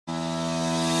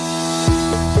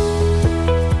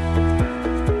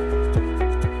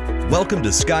Welcome to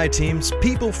SkyeTeam's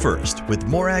People First with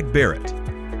Morag Barrett.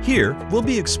 Here, we'll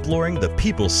be exploring the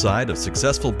people side of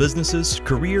successful businesses,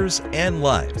 careers, and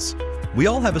lives. We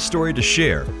all have a story to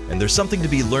share, and there's something to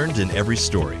be learned in every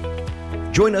story.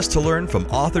 Join us to learn from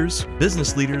authors,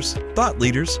 business leaders, thought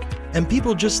leaders, and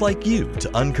people just like you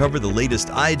to uncover the latest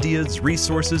ideas,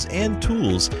 resources, and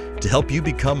tools to help you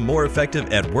become more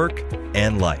effective at work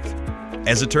and life.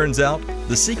 As it turns out,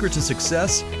 the secret to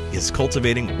success is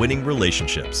cultivating winning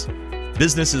relationships.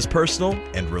 Business is personal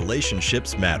and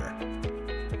relationships matter.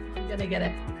 I'm going to get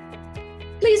it.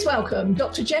 Please welcome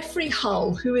Dr. Jeffrey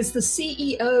Hull, who is the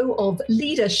CEO of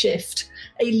LeaderShift,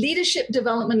 a leadership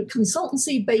development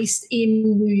consultancy based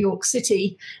in New York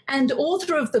City, and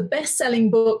author of the best-selling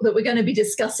book that we're going to be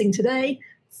discussing today,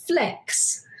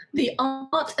 Flex, The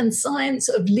Art and Science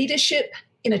of Leadership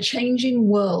in a Changing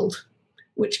World,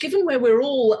 which, given where we're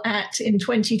all at in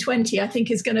 2020, I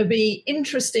think is going to be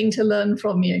interesting to learn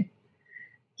from you.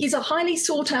 He's a highly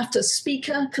sought-after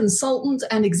speaker, consultant,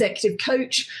 and executive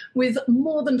coach with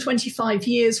more than 25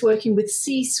 years working with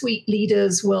C-suite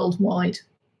leaders worldwide.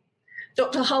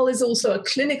 Dr. Hull is also a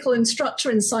clinical instructor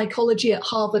in psychology at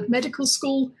Harvard Medical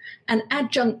School and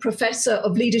adjunct professor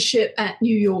of leadership at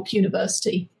New York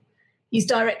University. He's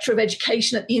director of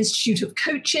education at the Institute of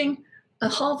Coaching, a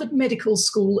Harvard Medical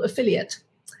School affiliate.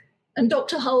 And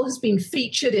Dr. Hull has been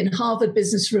featured in Harvard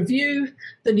Business Review,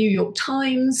 the New York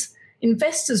Times,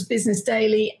 Investors Business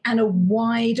Daily, and a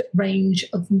wide range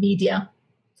of media.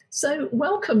 So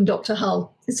welcome, Dr.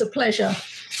 Hull. It's a pleasure.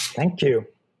 Thank you.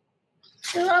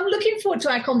 Well, I'm looking forward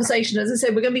to our conversation. As I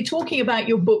said, we're going to be talking about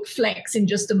your book, Flex, in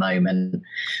just a moment.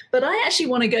 But I actually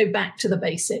want to go back to the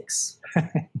basics. And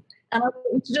I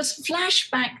want to just flash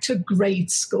back to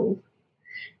grade school.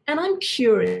 And I'm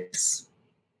curious,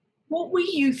 what were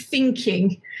you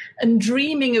thinking and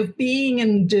dreaming of being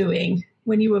and doing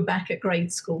when you were back at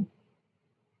grade school?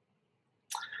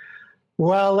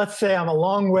 Well, let's say I'm a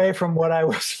long way from what I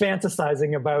was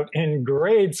fantasizing about in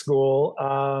grade school.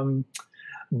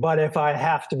 But if I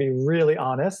have to be really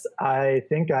honest, I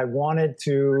think I wanted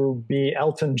to be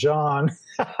Elton John.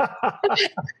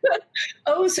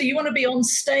 Oh, so you want to be on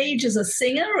stage as a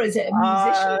singer, or is it a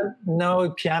musician? No,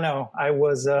 piano. I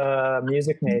was a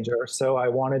music major, so I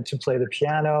wanted to play the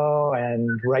piano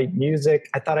and write music.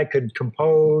 I thought I could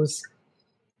compose.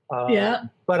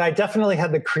 But I definitely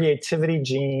had the creativity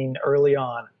gene early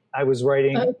on. I was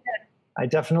writing. Okay. I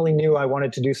definitely knew I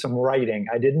wanted to do some writing.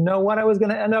 I didn't know what I was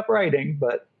going to end up writing,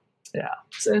 but yeah.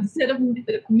 So instead of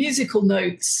musical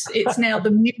notes, it's now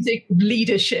the music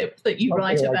leadership that you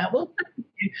write about. Well, thank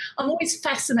you. I'm always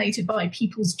fascinated by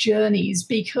people's journeys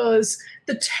because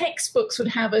the textbooks would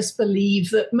have us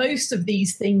believe that most of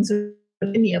these things are a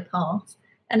linear path.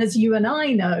 And as you and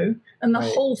I know, and the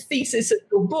whole thesis of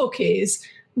your book is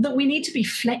that we need to be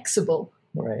flexible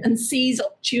and seize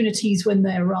opportunities when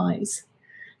they arise.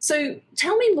 So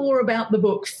tell me more about the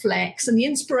book Flex and the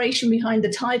inspiration behind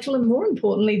the title, and more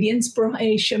importantly, the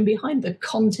inspiration behind the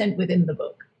content within the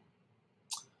book.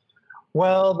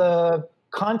 Well, the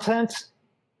content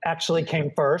actually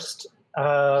came first.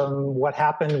 What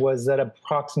happened was that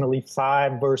approximately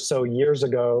 5 or so years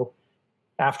ago,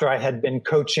 after I had been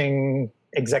coaching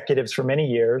executives for many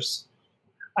years,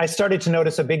 I started to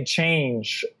notice a big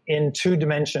change in 2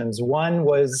 dimensions. One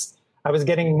was I was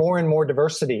getting more and more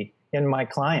diversity in my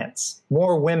clients,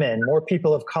 more women, more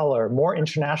people of color, more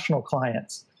international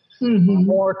clients,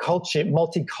 more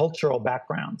multicultural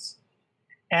backgrounds.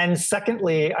 And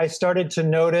secondly, I started to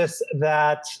notice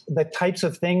that the types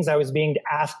of things I was being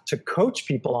asked to coach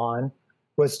people on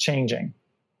was changing.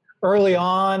 Early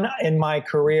on in my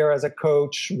career as a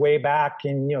coach, way back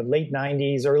in late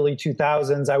 90s, early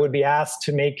 2000s, I would be asked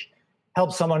to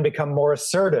help someone become more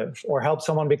assertive, or help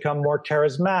someone become more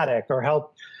charismatic, or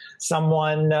help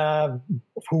someone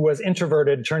who was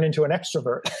introverted turn into an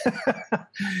extrovert.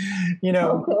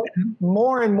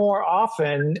 More and more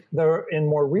often, in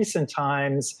more recent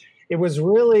times, it was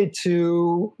really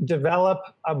to develop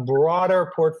a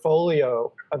broader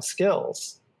portfolio of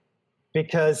skills,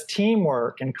 because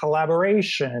teamwork and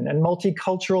collaboration and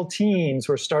multicultural teams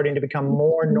were starting to become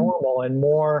more normal and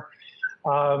more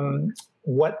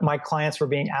what my clients were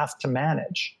being asked to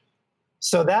manage.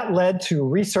 So that led to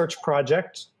research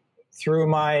project through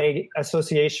my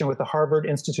association with the Harvard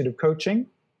Institute of Coaching,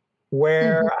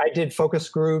 where I did focus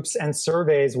groups and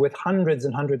surveys with hundreds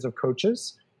and hundreds of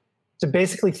coaches to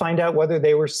basically find out whether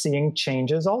they were seeing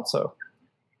changes also.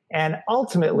 And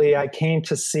ultimately, I came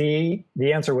to see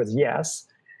the answer was yes.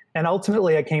 And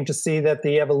ultimately, I came to see that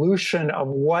the evolution of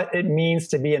what it means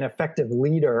to be an effective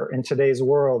leader in today's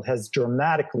world has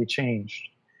dramatically changed.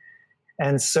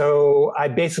 And so I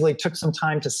basically took some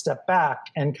time to step back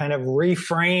and kind of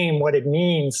reframe what it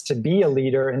means to be a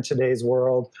leader in today's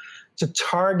world, to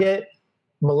target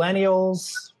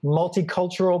millennials,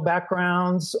 multicultural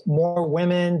backgrounds, more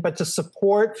women, but to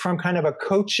support from kind of a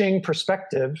coaching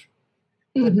perspective,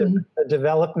 the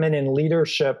development in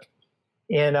leadership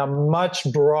in a much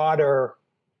broader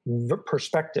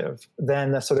perspective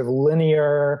than the sort of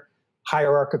linear,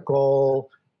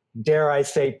 hierarchical, dare I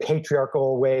say,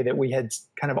 patriarchal way that we had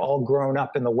kind of all grown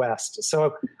up in the West.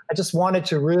 So I just wanted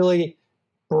to really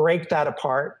break that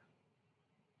apart.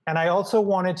 And I also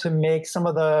wanted to make some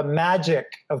of the magic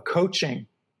of coaching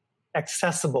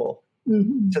accessible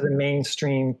to the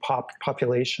mainstream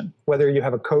population. Whether you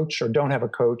have a coach or don't have a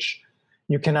coach,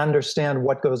 you can understand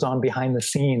what goes on behind the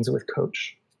scenes with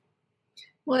coach.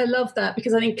 Well, I love that,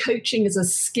 because I think coaching as a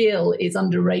skill is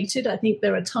underrated. I think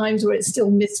there are times where it's still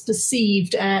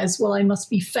misperceived as, well, I must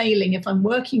be failing if I'm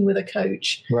working with a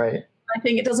coach. Right. I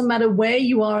think it doesn't matter where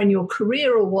you are in your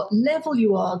career or what level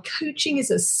you are. Coaching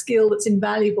is a skill that's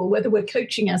invaluable, whether we're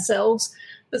coaching ourselves,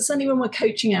 but certainly when we're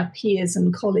coaching our peers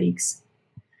and colleagues.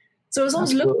 So as I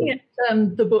was looking at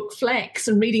the book Flex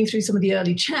and reading through some of the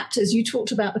early chapters, you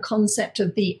talked about the concept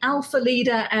of the alpha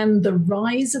leader and the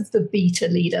rise of the beta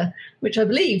leader, which I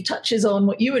believe touches on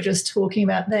what you were just talking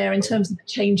about there in terms of the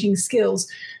changing skills.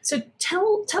 So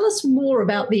tell us more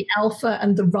about the alpha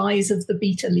and the rise of the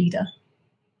beta leader.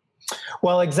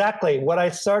 Well, exactly. What I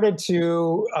started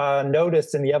to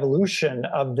notice in the evolution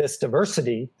of this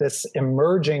diversity, this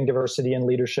emerging diversity in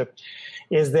leadership,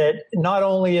 is that not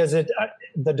only is it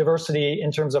the diversity in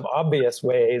terms of obvious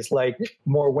ways, like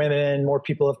more women, more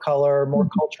people of color, more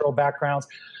cultural backgrounds,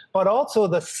 but also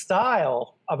the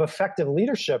style of effective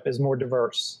leadership is more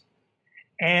diverse.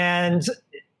 And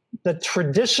the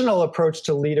traditional approach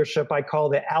to leadership, I call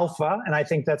the alpha, and I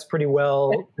think that's pretty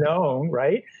well known,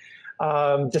 right?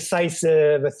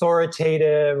 Decisive,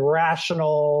 authoritative,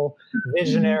 rational,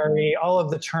 visionary, all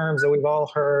of the terms that we've all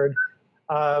heard.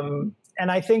 And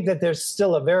I think that there's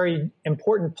still a very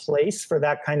important place for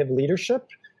that kind of leadership.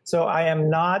 So I am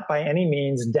not by any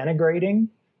means denigrating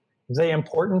the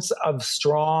importance of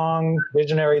strong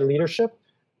visionary leadership.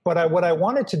 But what I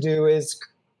wanted to do is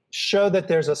show that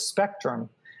there's a spectrum,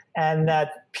 and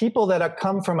that people that have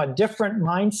come from a different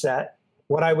mindset,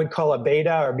 what I would call a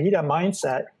beta or beta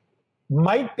mindset,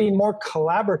 might be more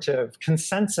collaborative,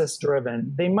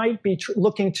 consensus-driven. They might be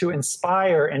looking to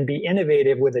inspire and be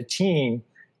innovative with a team.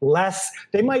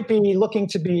 They might be looking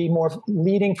to be more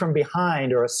leading from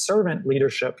behind, or a servant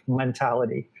leadership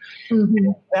mentality.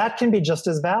 That can be just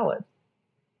as valid.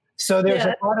 So there's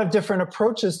a lot of different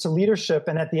approaches to leadership.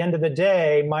 And at the end of the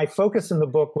day, my focus in the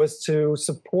book was to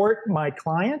support my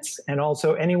clients and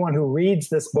also anyone who reads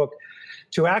this book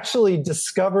to actually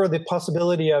discover the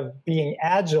possibility of being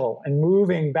agile and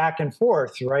moving back and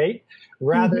forth, right?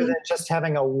 Rather than just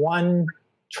having a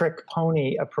one-trick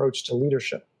pony approach to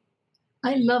leadership.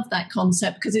 I love that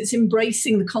concept, because it's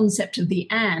embracing the concept of the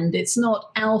and. It's not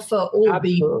alpha or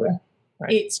beta.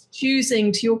 Right. It's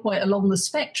choosing, to your point, along the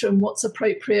spectrum, what's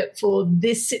appropriate for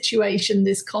this situation,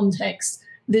 this context,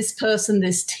 this person,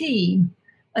 this team,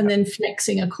 and then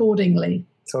flexing accordingly.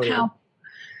 Totally.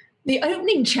 The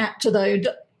opening chapter, though,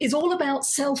 is all about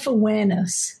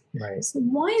self-awareness. Right. So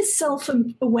why is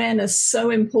self-awareness so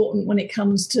important when it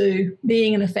comes to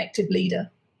being an effective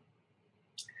leader?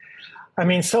 I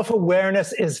mean,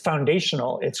 self-awareness is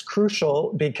foundational. It's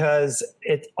crucial because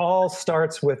it all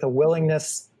starts with a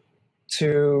willingness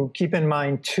to keep in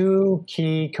mind two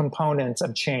key components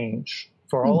of change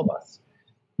for all of us.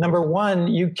 Number one,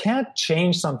 you can't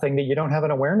change something that you don't have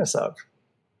an awareness of.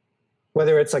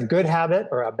 Whether it's a good habit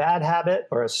or a bad habit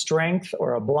or a strength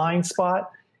or a blind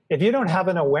spot, if you don't have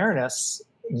an awareness,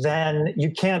 then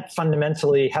you can't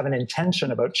fundamentally have an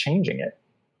intention about changing it.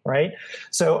 Right?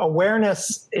 So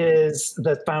awareness is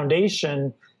the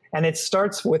foundation, and it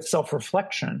starts with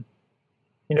self-reflection.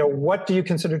 You know, what do you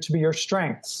consider to be your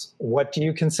strengths? What do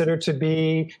you consider to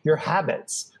be your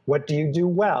habits? What do you do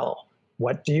well?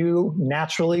 What do you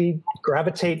naturally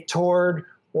gravitate toward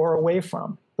or away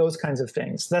from? Those kinds of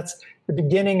things. That's the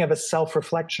beginning of a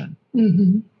self-reflection.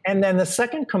 And then the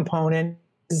second component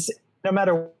is, no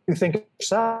matter what you think of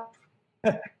yourself,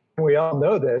 we all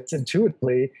know this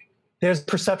intuitively, there's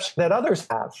perception that others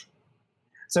have.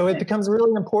 So it becomes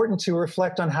really important to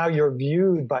reflect on how you're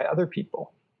viewed by other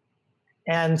people.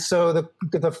 And so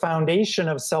the foundation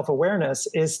of self-awareness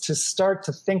is to start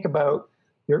to think about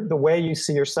the way you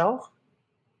see yourself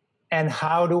and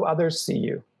how do others see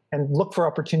you, and look for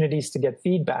opportunities to get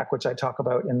feedback, which I talk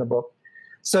about in the book,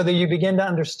 so that you begin to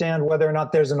understand whether or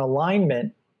not there's an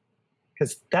alignment,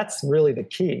 because that's really the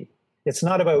key. It's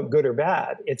not about good or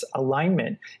bad. It's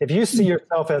alignment. If you see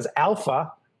yourself as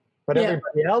alpha, but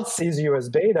everybody else sees you as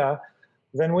beta,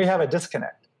 then we have a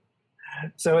disconnect.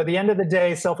 So at the end of the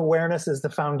day, self-awareness is the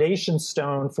foundation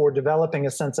stone for developing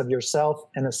a sense of yourself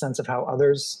and a sense of how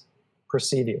others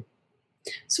perceive you.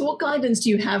 So what guidance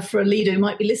do you have for a leader who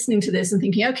might be listening to this and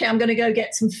thinking, okay, I'm going to go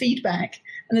get some feedback?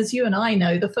 And as you and I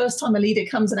know, the first time a leader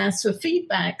comes and asks for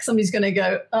feedback, somebody's going to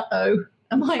go, uh-oh,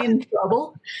 am I in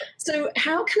trouble? So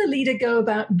how can a leader go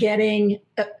about getting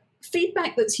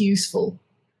feedback that's useful?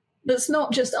 That's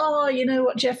not just, oh, you know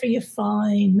what, Jeffrey, you're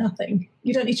fine, nothing.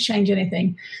 You don't need to change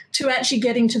anything, to actually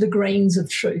getting to the grains of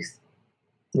truth.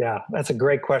 Yeah, that's a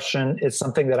great question. It's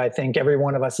something that I think every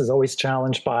one of us is always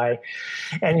challenged by.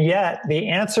 And yet the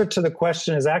answer to the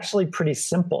question is actually pretty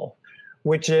simple,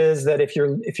 which is that if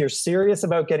you're serious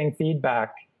about getting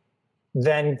feedback,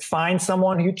 then find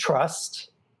someone you trust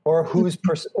or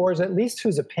at least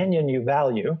whose opinion you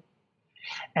value,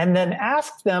 and then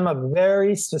ask them a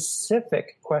very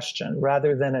specific question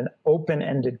rather than an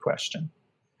open-ended question.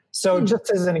 So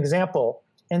just as an example,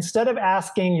 instead of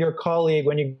asking your colleague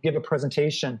when you give a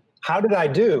presentation, how did I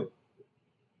do?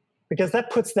 Because that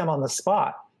puts them on the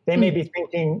spot. They may be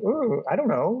thinking, ooh, I don't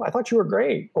know, I thought you were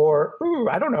great. Or, ooh,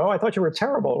 I don't know, I thought you were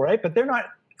terrible, right? But they're not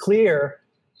clear.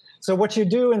 So what you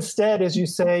do instead is you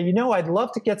say, you know, I'd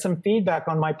love to get some feedback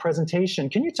on my presentation.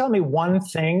 Can you tell me one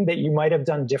thing that you might have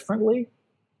done differently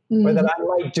or that I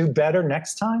might do better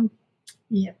next time?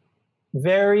 Yeah.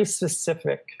 Very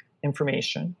specific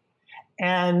information.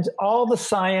 And all the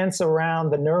science around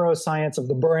the neuroscience of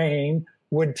the brain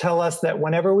would tell us that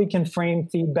whenever we can frame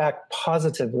feedback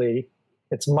positively,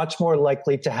 it's much more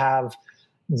likely to have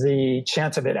the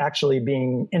chance of it actually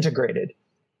being integrated.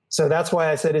 So that's why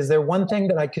I said, is there one thing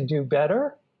that I could do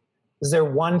better? Is there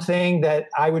one thing that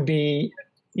I would be,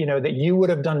 that you would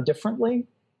have done differently?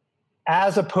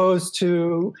 As opposed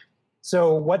to,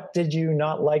 so what did you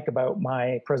not like about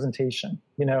my presentation?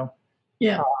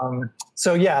 Yeah.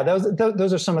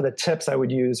 Those are some of the tips I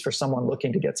would use for someone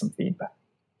looking to get some feedback.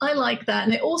 I like that.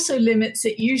 And it also limits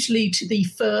it usually to the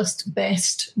first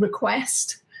best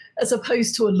request as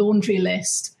opposed to a laundry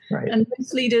list. Right. And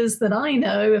most leaders that I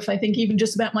know, if I think even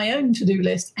just about my own to-do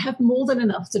list, have more than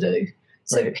enough to do.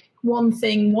 So pick one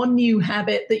thing, one new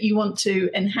habit that you want to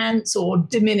enhance or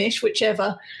diminish,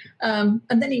 whichever, and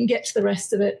then you can get to the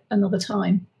rest of it another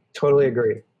time. Totally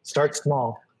agree. Start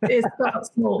small. It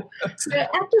starts small. So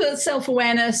after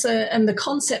self-awareness and the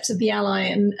concepts of the ally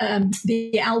and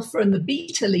the alpha and the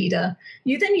beta leader,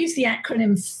 you then use the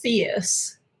acronym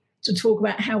FIERCE to talk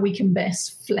about how we can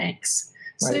best flex.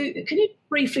 So can you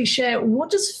briefly share,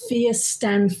 what does FIERCE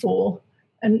stand for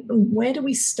and where do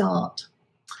we start?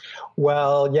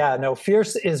 Well,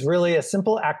 FIERCE is really a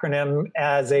simple acronym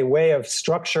as a way of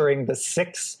structuring the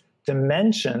 6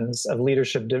 dimensions of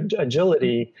leadership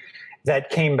agility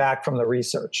that came back from the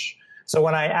research. So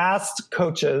when I asked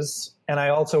coaches, and I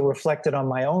also reflected on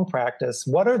my own practice,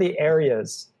 what are the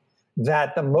areas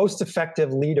that the most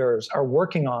effective leaders are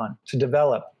working on to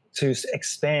develop, to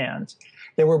expand?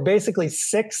 There were basically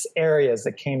 6 areas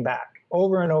that came back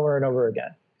over and over and over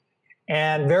again.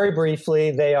 And very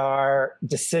briefly, they are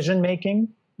decision-making,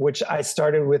 which I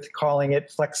started with calling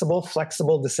it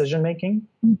flexible decision-making.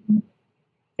 Mm-hmm.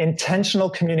 Intentional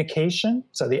communication.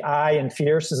 So the I in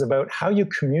FIERCE is about how you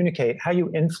communicate, how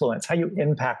you influence, how you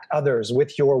impact others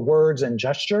with your words and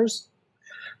gestures.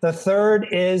 The third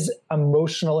is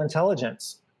emotional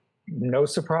intelligence. No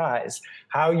surprise.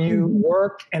 How you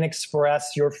work and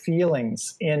express your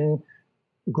feelings in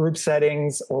group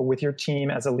settings or with your team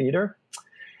as a leader.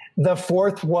 The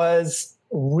fourth was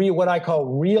what I call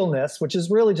realness, which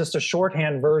is really just a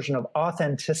shorthand version of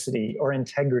authenticity or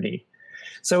integrity.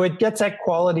 So it gets at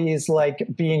qualities like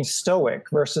being stoic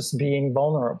versus being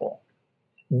vulnerable,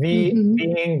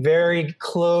 being very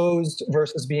closed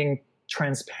versus being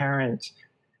transparent,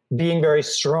 being very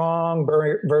strong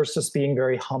versus being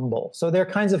very humble. So they're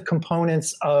kinds of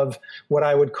components of what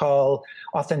I would call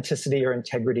authenticity or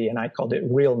integrity, and I called it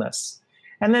realness.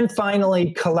 And then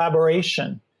finally,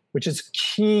 collaboration, which is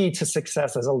key to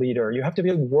success as a leader. You have to be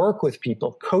able to work with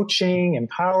people, coaching,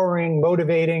 empowering,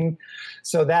 motivating.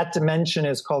 So that dimension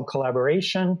is called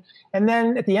collaboration. And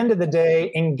then at the end of the day,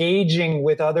 engaging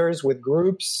with others, with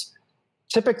groups,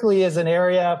 typically is an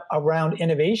area around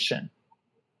innovation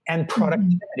and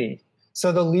productivity.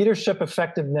 So the leadership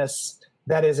effectiveness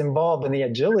that is involved and the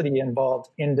agility involved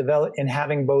in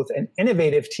having both an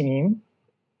innovative team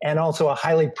and also a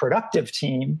highly productive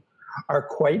team are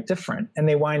quite different. And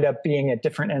they wind up being at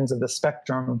different ends of the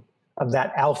spectrum of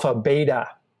that alpha beta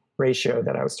ratio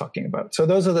that I was talking about. So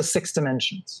those are the 6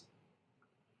 dimensions.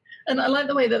 And I like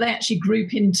the way that they actually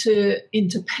group into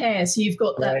pairs. So you've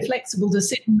got that flexible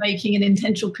decision making, and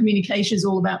intentional communication is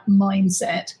all about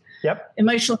mindset. Yep.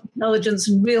 Emotional intelligence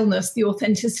and realness, the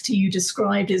authenticity you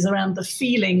described, is around the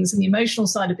feelings and the emotional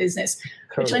side of business,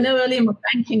 which I know early in my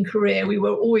banking career, we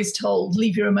were always told,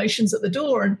 leave your emotions at the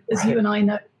door. And as you and I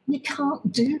know, you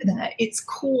can't do that. It's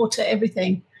core to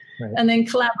everything. Right. And then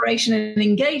collaboration and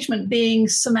engagement being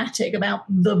somatic, about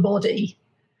the body.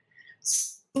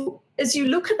 So as you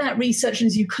look at that research and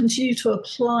as you continue to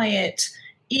apply it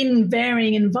in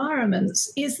varying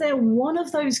environments, is there one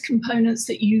of those components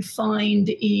that you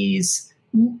find is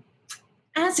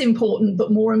as important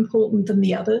but more important than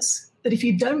the others? That if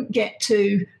you don't get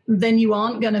to, then you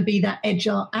aren't going to be that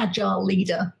agile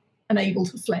leader and able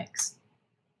to flex?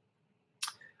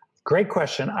 Great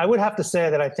question. I would have to say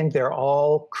that I think they're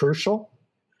all crucial.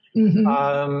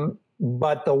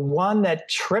 But the one that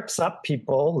trips up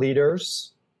people,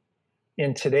 leaders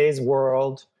in today's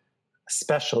world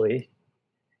especially,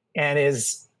 and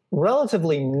is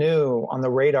relatively new on the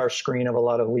radar screen of a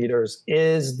lot of leaders,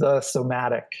 is the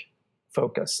somatic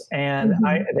focus and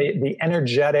the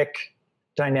energetic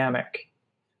dynamic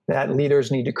that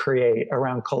leaders need to create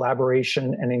around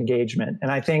collaboration and engagement.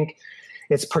 And I think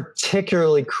it's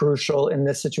particularly crucial in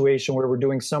this situation where we're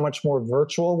doing so much more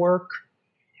virtual work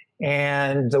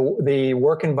and the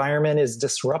work environment is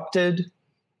disrupted.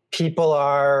 People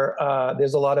are,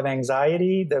 there's a lot of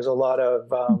anxiety, there's a lot of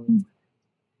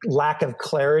lack of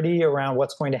clarity around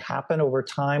what's going to happen over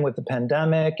time with the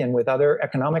pandemic and with other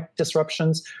economic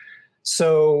disruptions.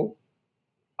 So,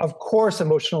 of course,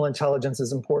 emotional intelligence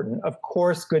is important. Of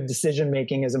course, good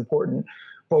decision-making is important.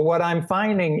 But what I'm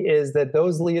finding is that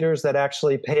those leaders that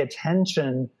actually pay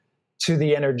attention to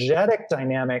the energetic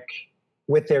dynamic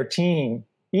with their team,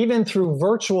 even through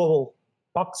virtual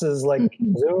boxes like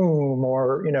Zoom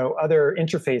or other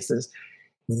interfaces,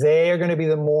 they are going to be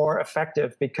the more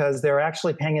effective because they're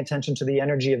actually paying attention to the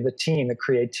energy of the team, the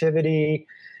creativity,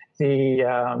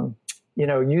 the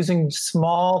using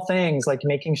small things like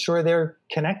making sure they're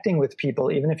connecting with people,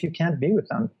 even if you can't be with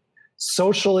them.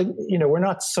 Socially, we're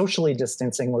not socially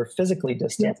distancing, we're physically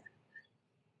distant.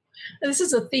 Yeah. This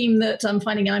is a theme that I'm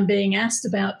finding I'm being asked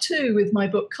about too with my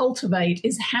book Cultivate,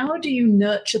 is how do you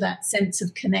nurture that sense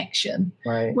of connection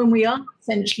when we are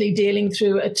essentially dealing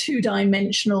through a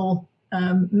two-dimensional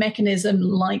mechanism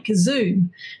like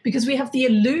Zoom, because we have the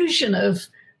illusion of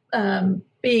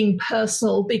being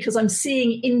personal because I'm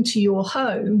seeing into your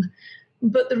home.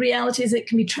 But the reality is it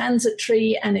can be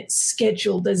transitory and it's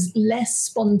scheduled. There's less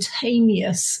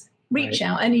spontaneous reach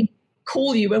out. And he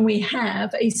call you when we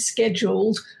have a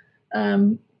scheduled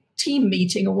team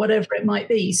meeting or whatever it might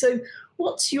be. So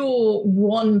what's your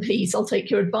one piece? I'll take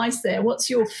your advice there. What's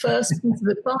your first piece of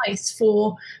advice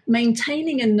for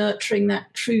maintaining and nurturing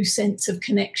that true sense of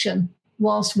connection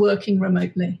whilst working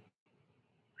remotely?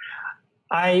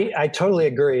 I totally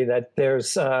agree that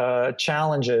there's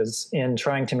challenges in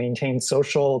trying to maintain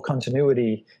social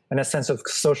continuity and a sense of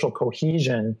social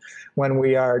cohesion when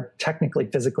we are technically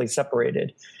physically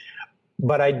separated.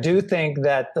 But I do think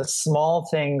that the small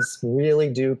things really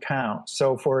do count.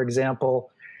 So, for example,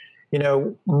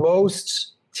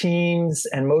 most teams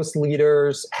and most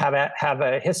leaders have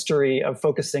a history of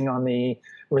focusing on the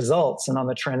results and on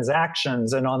the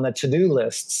transactions and on the to-do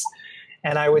lists.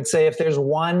 And I would say if there's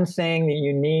one thing that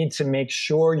you need to make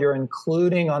sure you're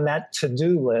including on that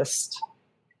to-do list,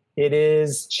 it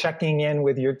is checking in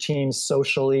with your team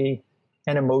socially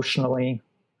and emotionally,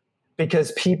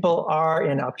 because people are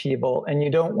in upheaval and you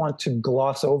don't want to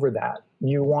gloss over that.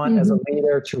 You want, as a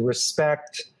leader, to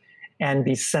respect and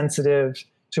be sensitive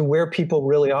to where people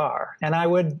really are. And I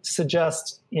would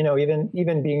suggest,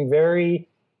 even being very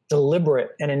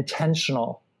deliberate and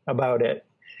intentional about it,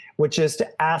 which is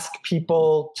to ask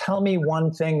people, tell me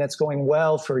one thing that's going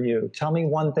well for you. Tell me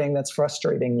one thing that's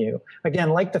frustrating you. Again,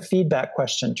 like the feedback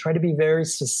question, try to be very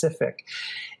specific.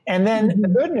 And then the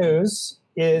good news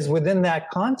is within that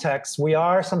context, we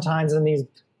are sometimes in these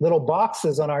little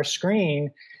boxes on our screen,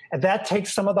 and that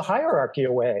takes some of the hierarchy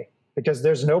away because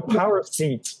there's no power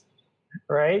seat,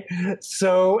 right?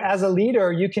 So as a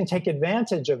leader, you can take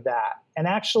advantage of that. And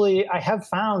actually, I have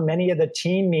found many of the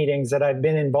team meetings that I've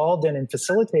been involved in and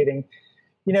facilitating,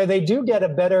 they do get a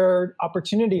better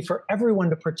opportunity for everyone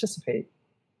to participate.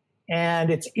 And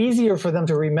it's easier for them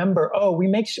to remember, we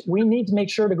need to make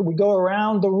sure that we go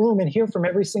around the room and hear from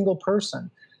every single person.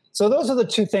 So those are the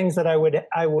two things that I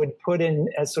would put in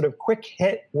as sort of quick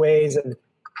hit ways of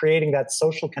creating that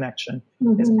social connection.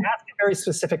 Is ask a very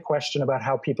specific question about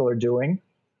how people are doing.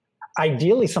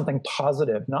 ideally something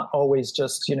positive, not always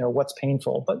just, what's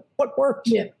painful, but what worked.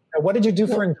 Yeah. What did you do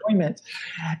for enjoyment?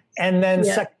 And then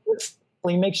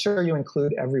secondly, make sure you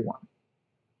include everyone.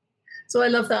 So I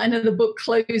love that. I know the book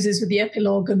closes with the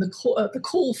epilogue and the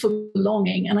call for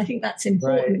belonging. And I think that's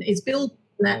important, is build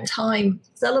that time,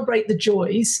 celebrate the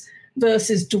joys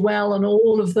versus dwell on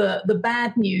all of the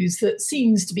bad news that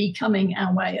seems to be coming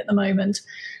our way at the moment.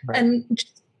 Right. And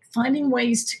just finding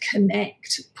ways to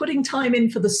connect, putting time in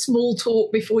for the small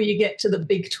talk before you get to the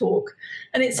big talk.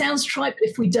 And it sounds trite, but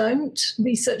if we don't,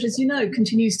 research, as you know,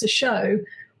 continues to show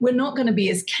we're not going to be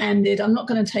as candid. I'm not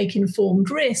going to take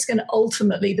informed risk. And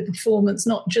ultimately, the performance,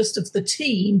 not just of the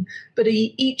team, but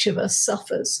each of us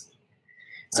suffers.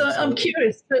 So absolutely. I'm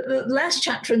curious, the last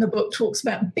chapter in the book talks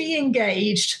about be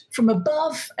engaged from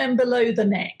above and below the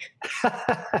neck.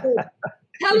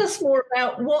 Tell us more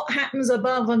about what happens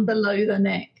above and below the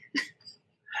neck.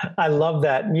 I love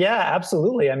that. Yeah,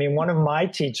 absolutely. I mean, one of my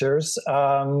teachers,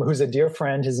 who's a dear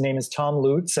friend, his name is Tom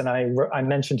Lutz, and I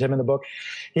mentioned him in the book.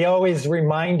 He always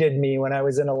reminded me when I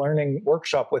was in a learning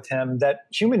workshop with him that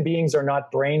human beings are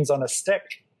not brains on a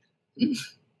stick.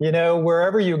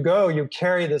 Wherever you go, you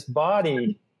carry this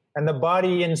body, and the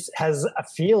body has a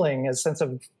feeling, a sense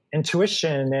of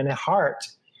intuition and a heart.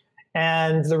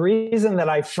 And the reason that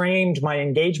I framed my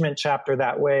engagement chapter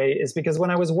that way is because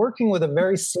when I was working with a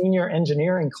very senior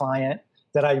engineering client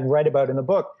that I write about in the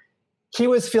book, he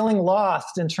was feeling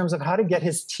lost in terms of how to get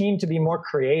his team to be more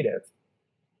creative.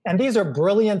 And these are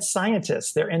brilliant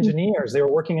scientists. They're engineers. They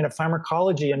were working in a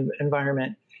pharmacology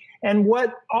environment. And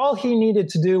all he needed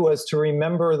to do was to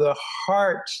remember the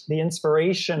heart, the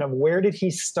inspiration of where did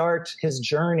he start his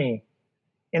journey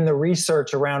in the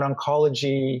research around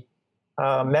oncology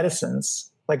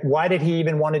medicines. Like, why did he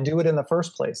even want to do it in the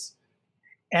first place?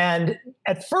 And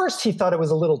at first he thought it was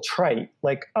a little trite,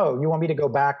 like, oh, you want me to go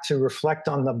back to reflect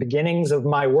on the beginnings of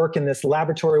my work in this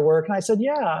laboratory work? And I said,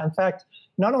 yeah, in fact,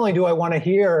 not only do I want to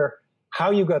hear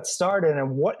how you got started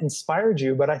and what inspired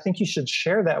you, but I think you should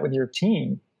share that with your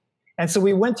team. And so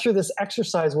we went through this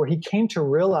exercise where he came to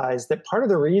realize that part of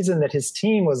the reason that his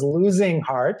team was losing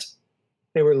heart,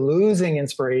 they were losing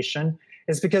inspiration,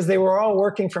 is because they were all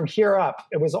working from here up.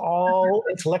 It was all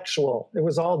intellectual. It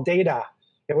was all data.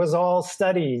 It was all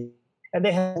study. And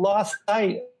they had lost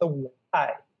sight of the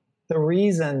why, the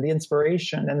reason, the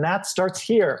inspiration. And that starts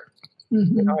here.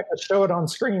 Mm-hmm. I could show it on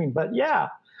screen, but yeah.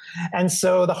 And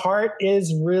so the heart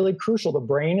is really crucial. The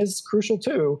brain is crucial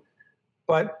too.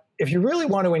 But if you really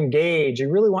want to engage, you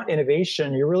really want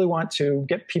innovation, you really want to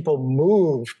get people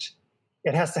moved,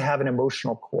 it has to have an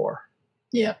emotional core.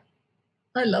 Yeah.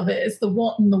 I love it. It's the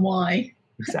what and the why.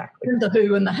 Exactly. And the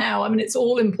who and the how. I mean, it's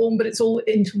all important, but it's all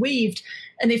interweaved.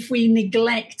 And if we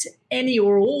neglect any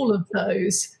or all of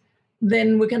those,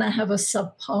 then we're going to have a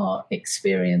subpar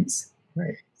experience.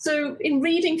 Right. So in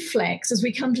reading Flex, as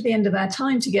we come to the end of our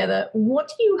time together, what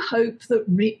do you hope that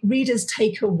readers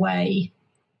take away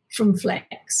from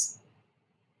Flex?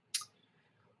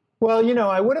 Well,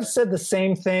 I would have said the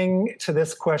same thing to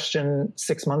this question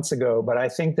 6 months ago, but I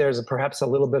think there's perhaps a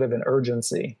little bit of an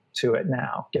urgency to it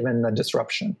now, given the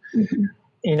disruption.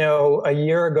 Mm-hmm. A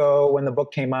year ago when the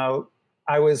book came out,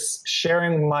 I was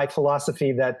sharing my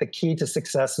philosophy that the key to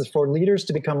success is for leaders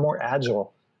to become more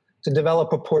agile, to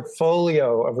develop a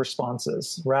portfolio of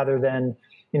responses rather than,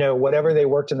 whatever they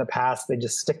worked in the past, they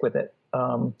just stick with it.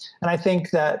 And I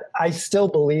think that I still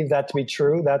believe that to be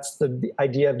true. That's the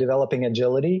idea of developing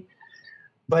agility.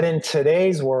 But in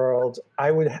today's world,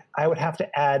 I would have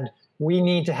to add, we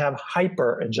need to have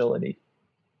hyper agility.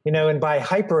 And by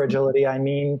hyper agility, I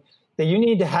mean that you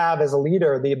need to have, as a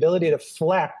leader, the ability to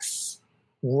flex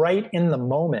right in the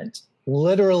moment,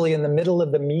 literally in the middle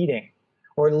of the meeting,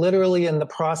 or literally in the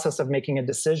process of making a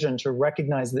decision, to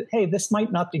recognize that, hey, this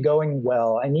might not be going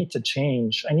well. I need to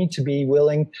change. I need to be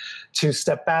willing to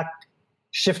step back,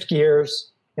 shift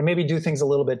gears, and maybe do things a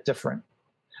little bit different.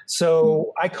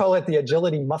 So I call it the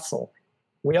agility muscle.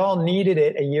 We all needed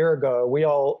it a year ago. We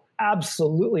all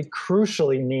absolutely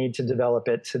crucially need to develop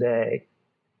it today,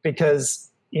 because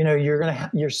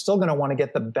you're still going to want to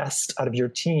get the best out of your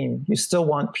team. You still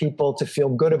want people to feel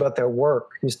good about their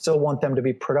work. You still want them to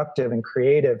be productive and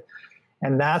creative.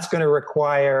 And that's going to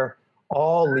require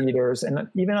all leaders, and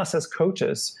even us as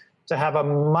coaches, to have a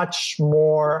much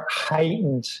more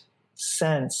heightened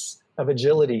sense of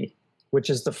agility, which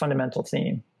is the fundamental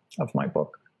theme of my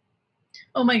book.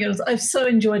 Oh my goodness, I've so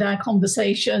enjoyed our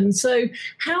conversation. So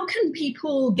how can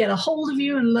people get a hold of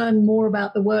you and learn more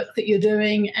about the work that you're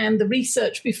doing and the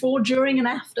research before, during, and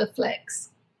after Flex?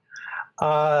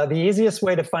 The easiest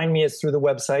way to find me is through the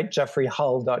website,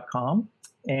 jeffreyhull.com.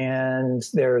 and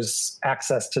there's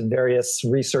access to various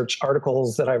research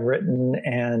articles that I've written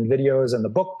and videos and the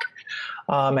book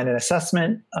and an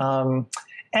assessment.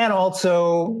 And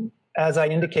also, as I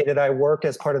indicated, I work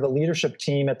as part of the leadership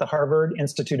team at the Harvard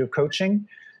Institute of Coaching.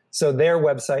 So their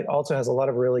website also has a lot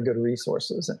of really good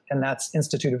resources, and that's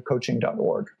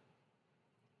instituteofcoaching.org.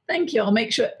 Thank you. I'll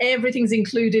make sure everything's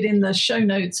included in the show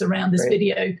notes around this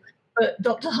video. But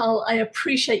Dr. Hull, I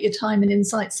appreciate your time and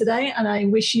insights today, and I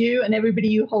wish you and everybody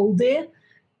you hold dear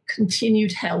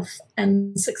continued health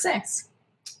and success.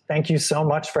 Thank you so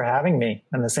much for having me,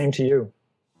 and the same to you.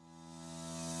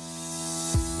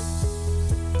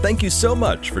 Thank you so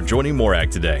much for joining Morag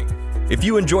today. If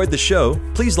you enjoyed the show,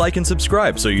 please like and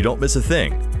subscribe so you don't miss a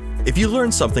thing. If you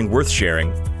learned something worth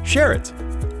sharing, share it.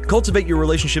 Cultivate your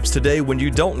relationships today when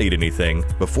you don't need anything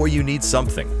before you need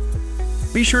something.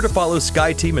 Be sure to follow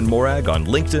SkyeTeam and Morag on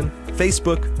LinkedIn,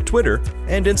 Facebook, Twitter,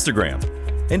 and Instagram.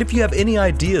 And if you have any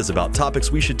ideas about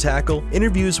topics we should tackle,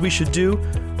 interviews we should do,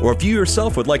 or if you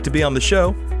yourself would like to be on the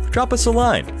show, drop us a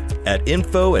line at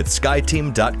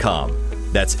info@skyeteam.com.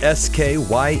 That's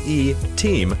SKYE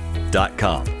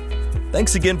team.com.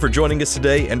 Thanks again for joining us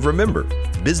today, and remember,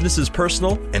 business is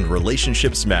personal and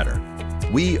relationships matter.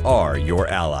 We are your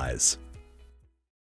allies.